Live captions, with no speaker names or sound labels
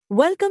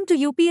Welcome to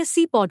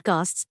UPSC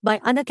Podcasts by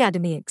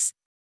Unacademics.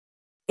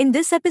 In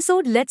this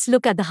episode, let's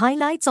look at the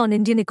highlights on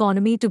Indian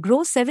economy to grow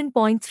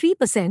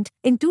 7.3%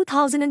 in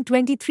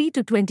 2023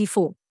 to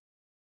 24.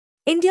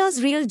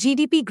 India's real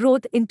GDP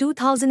growth in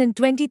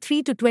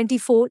 2023 to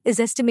 24 is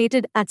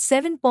estimated at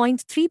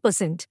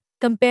 7.3%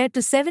 compared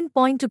to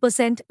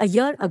 7.2% a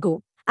year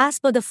ago, as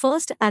per the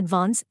first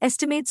advance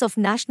estimates of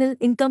national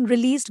income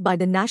released by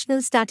the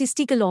National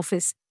Statistical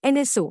Office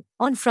 (NSO)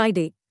 on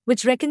Friday,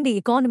 which reckon the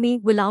economy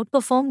will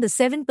outperform the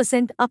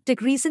 7%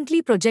 uptick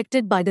recently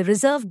projected by the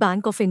Reserve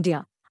Bank of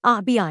India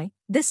 (RBI).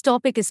 This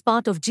topic is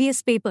part of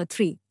GS Paper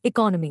 3,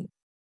 Economy.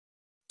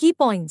 Key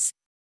points.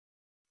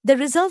 The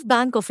Reserve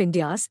Bank of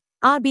India's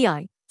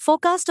 (RBI)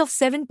 forecast of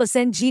 7%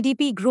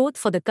 GDP growth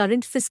for the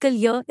current fiscal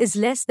year is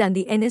less than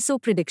the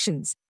NSO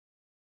predictions.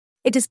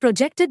 It is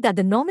projected that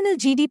the nominal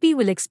GDP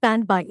will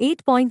expand by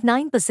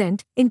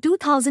 8.9% in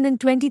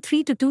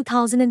 2023 to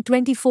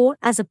 2024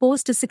 as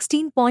opposed to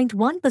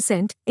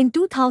 16.1% in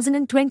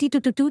 2022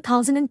 to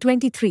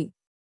 2023.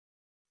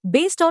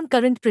 Based on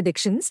current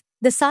predictions,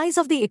 the size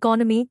of the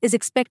economy is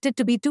expected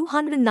to be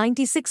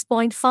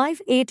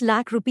 296.58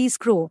 lakh rupees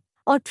crore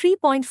or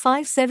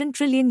 $3.57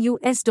 trillion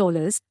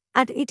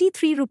at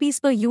 83 rupees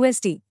per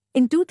USD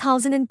in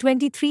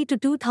 2023 to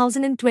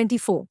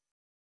 2024.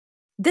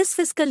 This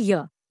fiscal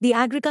year, the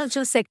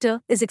agriculture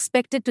sector is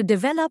expected to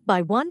develop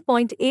by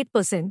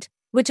 1.8%,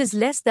 which is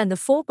less than the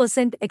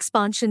 4%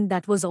 expansion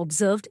that was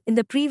observed in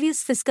the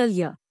previous fiscal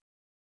year.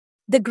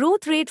 The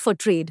growth rate for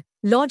trade,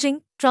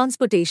 lodging,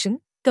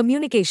 transportation,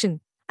 communication,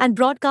 and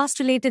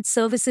broadcast-related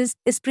services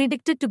is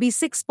predicted to be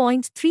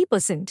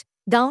 6.3%,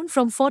 down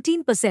from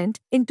 14%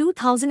 in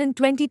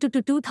 2022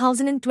 to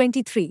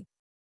 2023.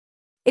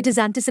 It is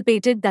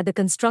anticipated that the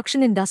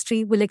construction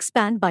industry will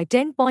expand by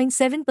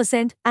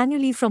 10.7%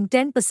 annually from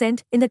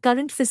 10% in the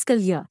current fiscal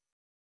year.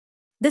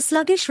 The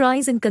sluggish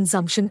rise in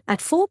consumption at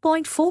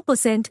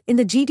 4.4% in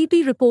the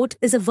GDP report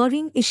is a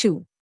worrying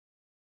issue.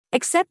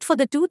 Except for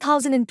the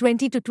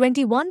 2020 to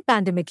 21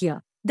 pandemic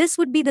year, this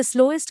would be the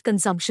slowest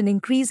consumption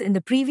increase in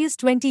the previous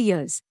 20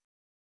 years.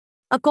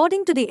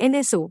 According to the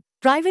NSO,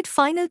 private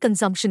final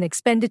consumption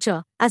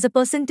expenditure as a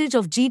percentage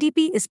of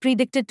GDP is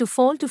predicted to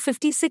fall to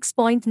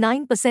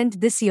 56.9%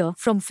 this year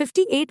from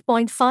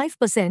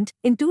 58.5%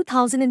 in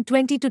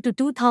 2022 to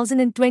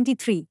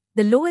 2023,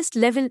 the lowest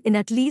level in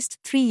at least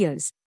 3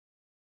 years.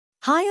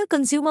 Higher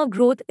consumer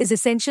growth is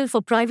essential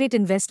for private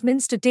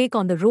investments to take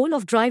on the role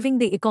of driving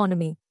the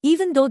economy,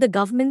 even though the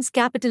government's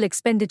capital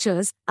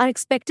expenditures are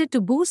expected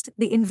to boost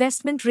the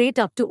investment rate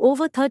up to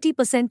over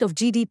 30% of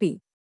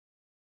GDP.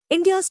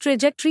 India's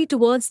trajectory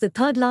towards the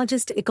third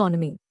largest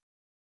economy.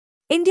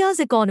 India's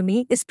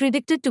economy is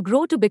predicted to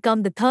grow to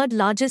become the third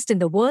largest in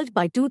the world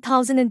by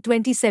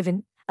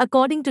 2027,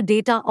 according to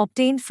data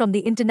obtained from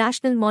the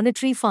International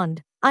Monetary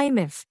Fund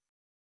 (IMF).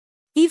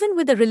 Even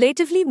with a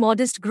relatively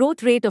modest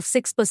growth rate of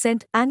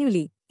 6%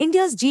 annually,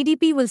 India's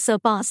GDP will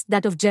surpass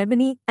that of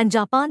Germany and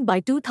Japan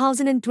by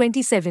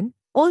 2027,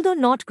 although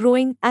not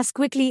growing as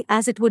quickly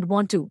as it would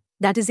want to,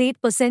 that is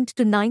 8%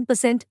 to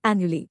 9%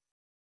 annually.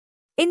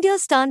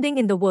 India's standing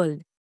in the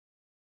world.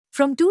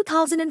 From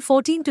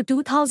 2014 to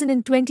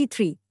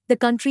 2023, the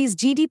country's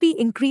GDP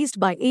increased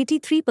by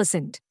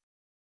 83%.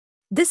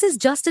 This is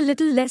just a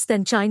little less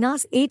than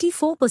China's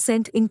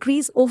 84%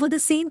 increase over the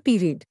same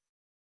period.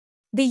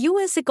 The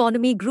US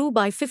economy grew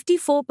by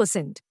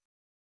 54%.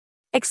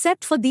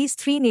 Except for these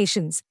three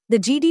nations, the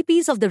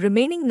GDPs of the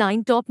remaining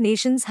 9 top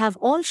nations have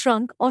all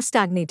shrunk or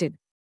stagnated.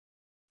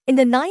 In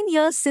the 9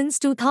 years since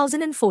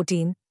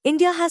 2014,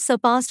 India has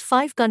surpassed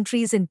 5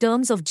 countries in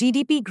terms of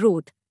GDP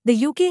growth.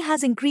 The UK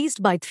has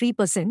increased by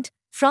 3%,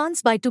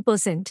 France by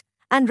 2%,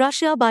 and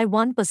Russia by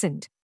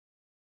 1%.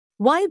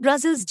 While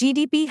Brazil's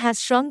GDP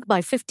has shrunk by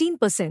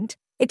 15%,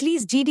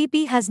 Italy's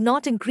GDP has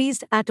not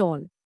increased at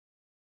all.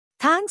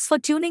 Thanks for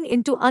tuning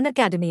into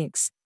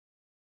Unacademics.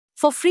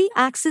 For free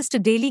access to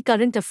daily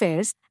current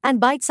affairs and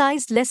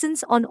bite-sized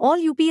lessons on all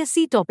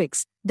UPSC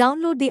topics,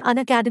 download the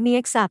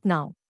Unacademics app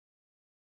now.